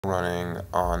running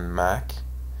on Mac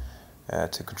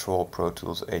to control Pro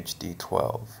Tools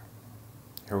HD12.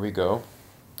 Here we go.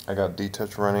 I got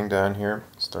DTouch running down here.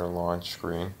 It's their launch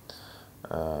screen.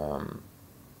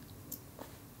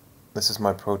 This is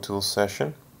my Pro Tools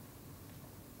session.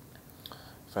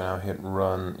 If I now hit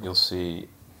run, you'll see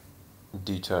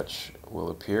DTouch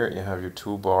will appear. You have your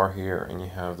toolbar here and you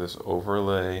have this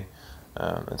overlay.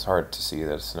 It's hard to see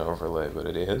that it's an overlay, but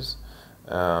it is.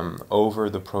 Over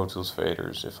the Pro Tools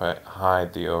faders. If I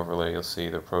hide the overlay, you'll see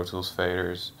the Pro Tools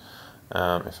faders.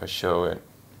 If I show it,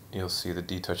 you'll see the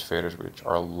DTouch faders, which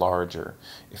are larger.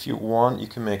 If you want, you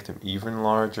can make them even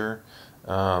larger.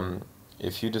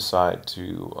 If you decide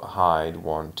to hide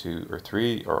 1, 2, or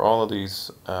 3, or all of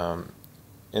these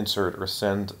insert or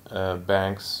send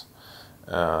banks,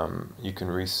 you can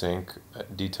resync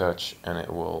DTouch and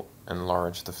it will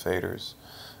enlarge the faders.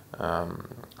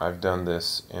 I've done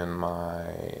this in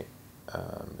my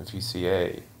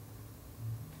VCA.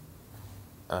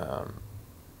 In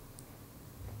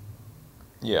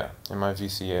my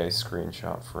VCA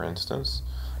screenshot, for instance.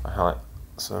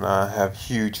 So now I have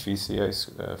huge VCA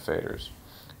faders.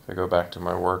 If I go back to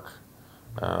my work,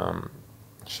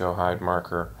 show hide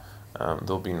marker,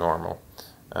 they'll be normal.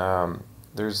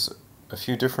 There's a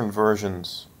few different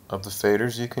versions of the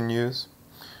faders you can use.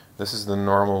 This is the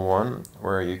normal one,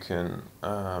 where you can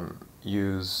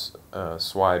use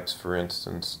swipes, for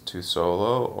instance, to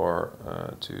solo or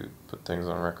to put things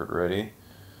on record ready,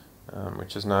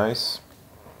 which is nice.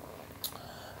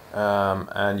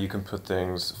 And you can put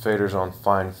faders on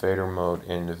fine fader mode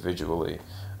individually.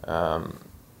 The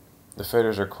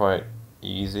faders are quite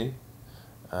easy,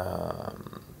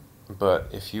 but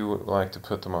if you would like to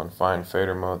put them on fine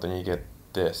fader mode, then you get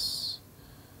this.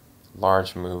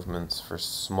 Large movements for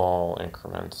small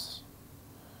increments,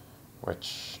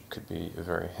 which could be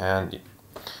very handy.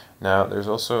 Now there's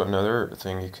also another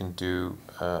thing you can do,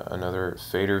 another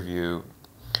fader view,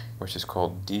 which is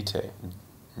called DT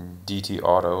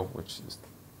Auto, which is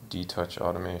DTouch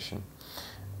automation.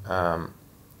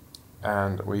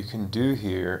 And what you can do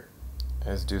here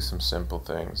is do some simple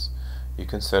things. You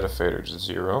can set a fader to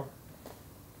 0.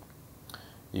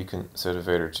 You can set a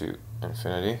fader to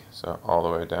infinity, so all the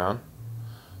way down.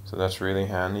 So that's really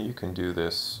handy. You can do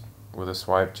this with a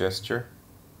swipe gesture.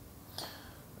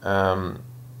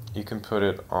 You can put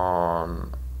it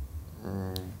on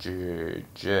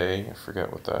JJ. I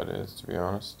forget what that is, to be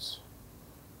honest.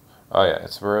 Oh yeah,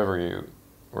 it's wherever you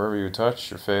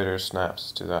touch, your fader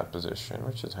snaps to that position,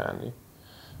 which is handy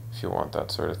if you want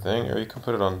that sort of thing. Or you can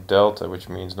put it on delta, which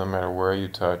means no matter where you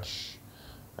touch,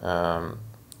 it'll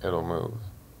move.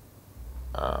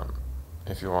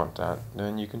 If you want that,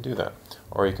 then you can do that.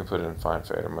 Or you can put it in fine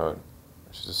fader mode,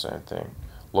 which is the same thing,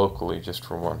 locally, just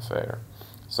for one fader.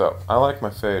 So I like my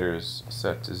faders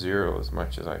set to 0 as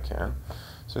much as I can.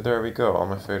 So there we go, all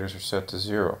my faders are set to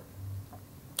 0.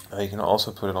 You can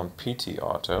also put it on PT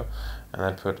Auto, and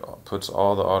that puts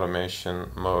all the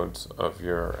automation modes of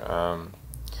your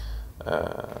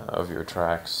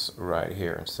tracks right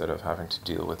here, instead of having to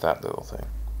deal with that little thing.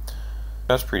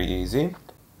 That's pretty easy.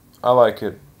 I like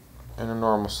it in a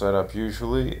normal setup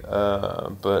usually,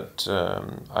 but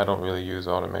I don't really use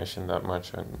automation that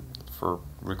much, and for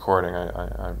recording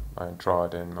I draw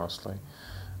it in mostly.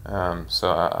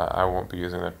 So I won't be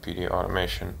using that PD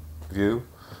automation view.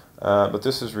 But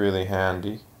this is really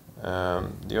handy.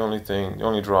 The only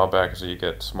drawback is that you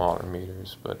get smaller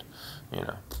meters, but you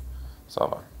know, it's all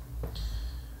fine.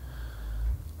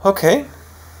 Okay,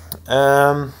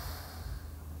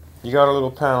 you got a little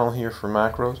panel here for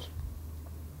macros.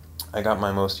 I got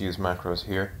my most used macros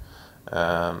here.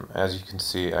 As you can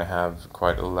see, I have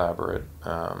quite elaborate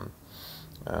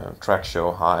track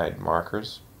show hide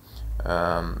markers.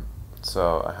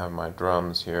 So I have my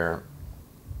drums here.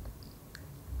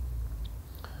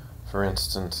 For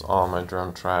instance, all my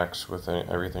drum tracks with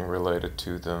everything related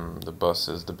to them, the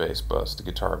buses, the bass bus, the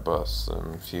guitar bus,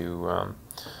 and a few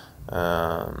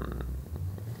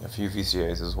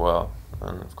VCAs as well.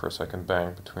 And of course I can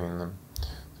bang between them.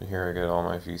 So here I get all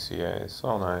my VCAs,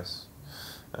 all nice.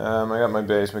 I got my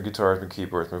bass, my guitars, my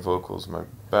keyboards, my vocals, my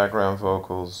background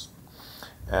vocals,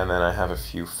 and then I have a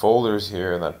few folders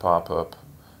here that pop up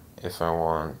if I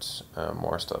want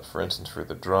more stuff. For instance, for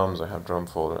the drums, I have drum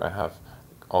folder. I have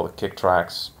all the kick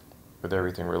tracks with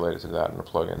everything related to that, and the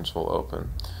plugins will open.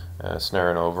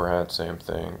 Snare and overhead, same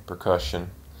thing.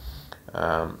 Percussion.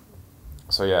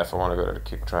 So yeah, if I want to go to the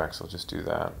kick tracks, I'll just do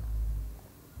that.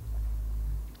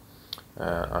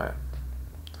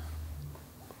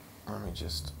 Let me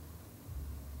just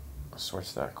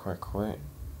switch that quickly.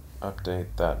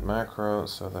 Update that macro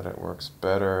so that it works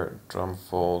better. Drum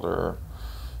folder.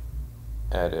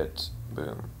 edit,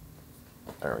 boom,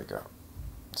 there we go.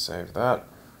 Save that,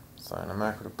 assign a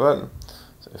macro to button.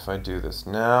 So if I do this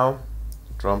now,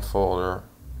 drum folder,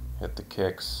 hit the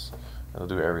kicks, it'll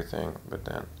do everything, but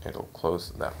then it'll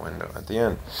close that window at the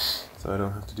end. So I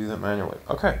don't have to do that manually.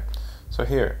 Okay, so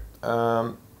here,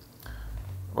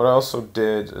 what I also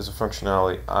did as a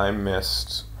functionality I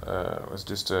missed was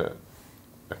just a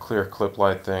clear clip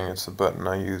light thing. It's a button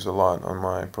I use a lot on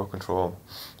my Pro Control,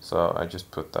 so I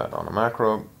just put that on a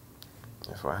macro.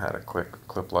 If I had a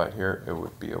clip light here, it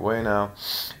would be away now.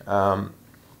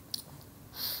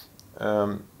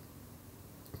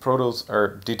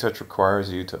 DTouch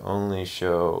requires you to only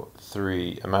show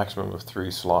a maximum of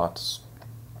 3 slots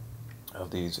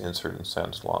of these insert and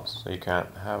send slots. So you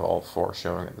can't have all 4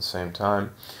 showing at the same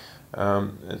time.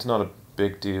 It's not a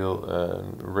big deal.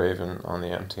 Raven on the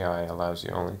MTI allows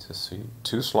you only to see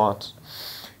 2 slots.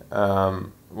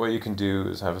 What you can do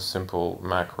is have a simple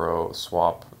macro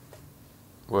swap,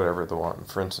 whatever the one.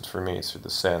 For instance, for me, it's for the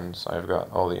sends. I've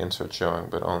got all the inserts showing,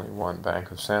 but only 1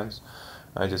 bank of sends.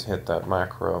 I just hit that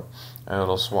macro, and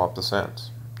it'll swap the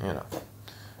sends. You know,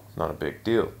 it's not a big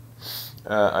deal.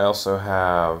 I also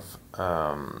have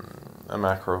a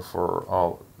macro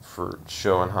for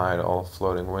show and hide all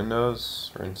floating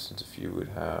windows. For instance, if you would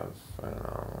have, I don't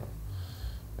know,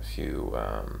 a few,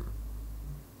 oh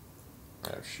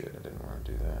shit, I didn't want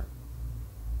to do that.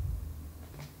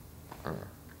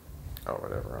 Oh,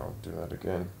 whatever, I'll do that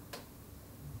again.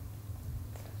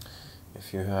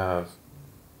 If you have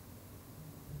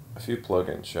a few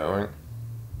plugins showing,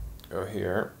 go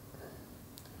here.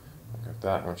 I got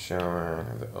that one showing, I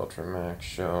have the Ultramax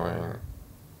showing.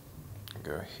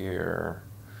 Go here.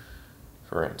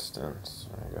 For instance,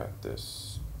 I got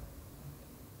this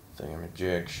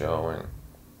thingamajig showing.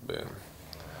 Boom.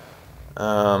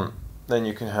 Then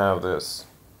you can have this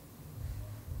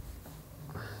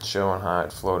show and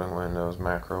hide floating windows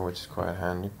macro, which is quite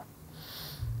handy.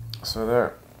 So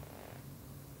there.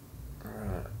 I'm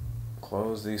gonna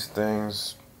close these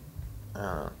things.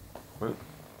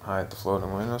 Hide the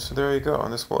floating windows. So there you go,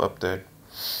 and this will update.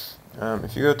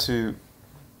 If you go to,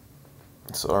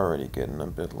 it's already getting a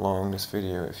bit long, this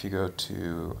video. If you go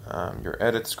to your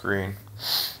edit screen,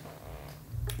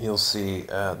 you'll see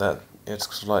that it's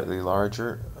slightly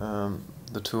larger,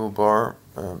 the toolbar.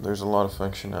 There's a lot of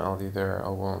functionality there. I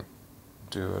won't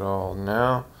do it all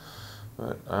now,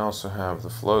 but I also have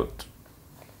the float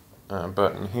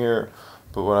button here.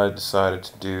 But what I decided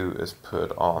to do is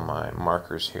put all my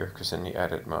markers here, because in the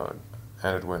edit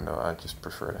window, I just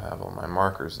prefer to have all my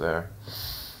markers there.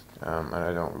 And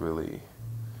I don't really,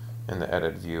 in the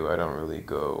edit view, I don't really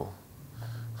go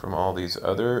from all these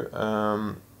other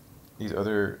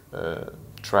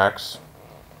tracks,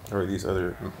 or these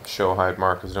other show hide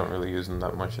markers. I don't really use them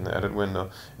that much in the edit window.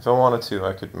 If I wanted to,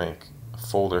 I could make a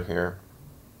folder here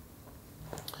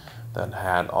that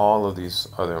had all of these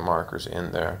other markers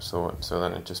in there, so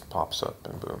then it just pops up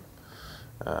and boom.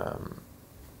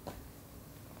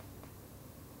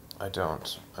 I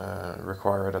don't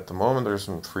require it at the moment. There's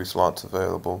some free slots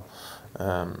available.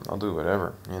 I'll do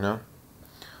whatever, you know.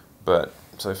 But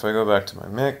so if I go back to my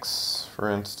mix, for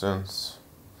instance,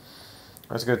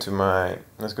 let's go to my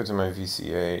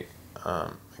VCA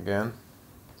again.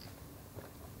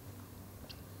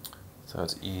 So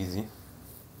it's easy.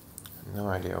 No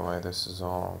idea why this is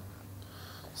all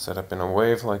set up in a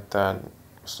wave like that.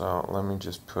 So let me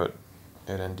just put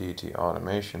it in DT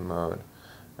automation mode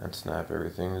and snap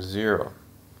everything to 0.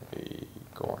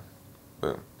 Go on.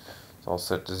 Boom. It's all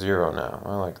set to 0 now.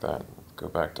 I like that. Go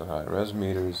back to high res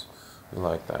meters. We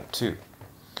like that too.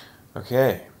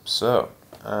 Okay, so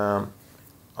I'm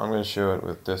going to show it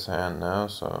with this hand now.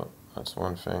 So that's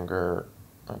 1 finger.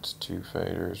 That's 2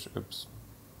 faders. Oops.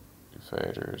 2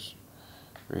 faders.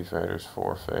 3 faders,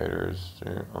 4 faders,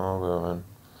 all going.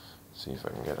 See if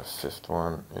I can get a 5th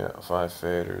one. Yeah, 5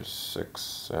 faders, 6,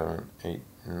 7, 8,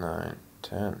 9,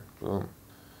 10. Boom.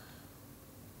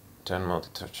 10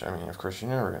 multi-touch. I mean, of course,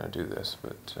 you're never going to do this,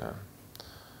 but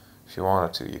if you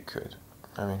wanted to, you could.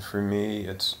 I mean, for me,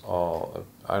 it's all,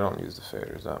 I don't use the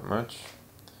faders that much,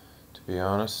 to be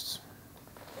honest.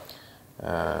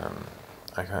 I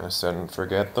kind of set and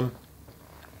forget them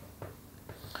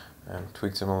and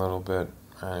tweak them a little bit.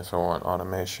 And if I want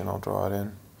automation, I'll draw it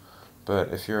in.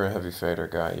 But if you're a heavy fader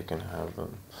guy, you can have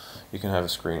them. You can have a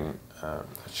screen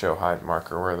show hide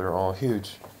marker where they're all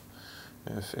huge,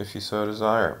 if you so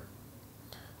desire.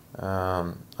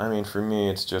 I mean, for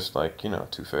me, it's just like, you know,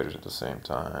 2 faders at the same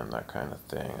time, that kind of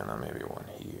thing, and then maybe 1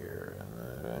 here.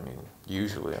 And I mean,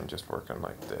 usually I'm just working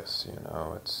like this, you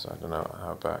know. It's, I don't know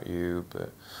how about you,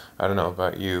 but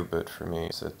for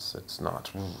me, it's not.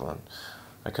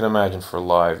 I can imagine for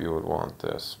live you would want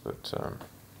this, but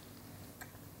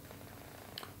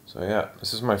so yeah,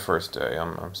 this is my first day.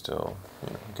 I'm still,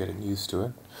 you know, getting used to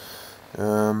it.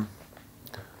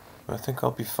 I think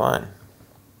I'll be fine.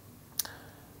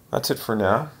 That's it for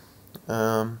now.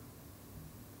 I'll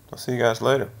see you guys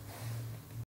later.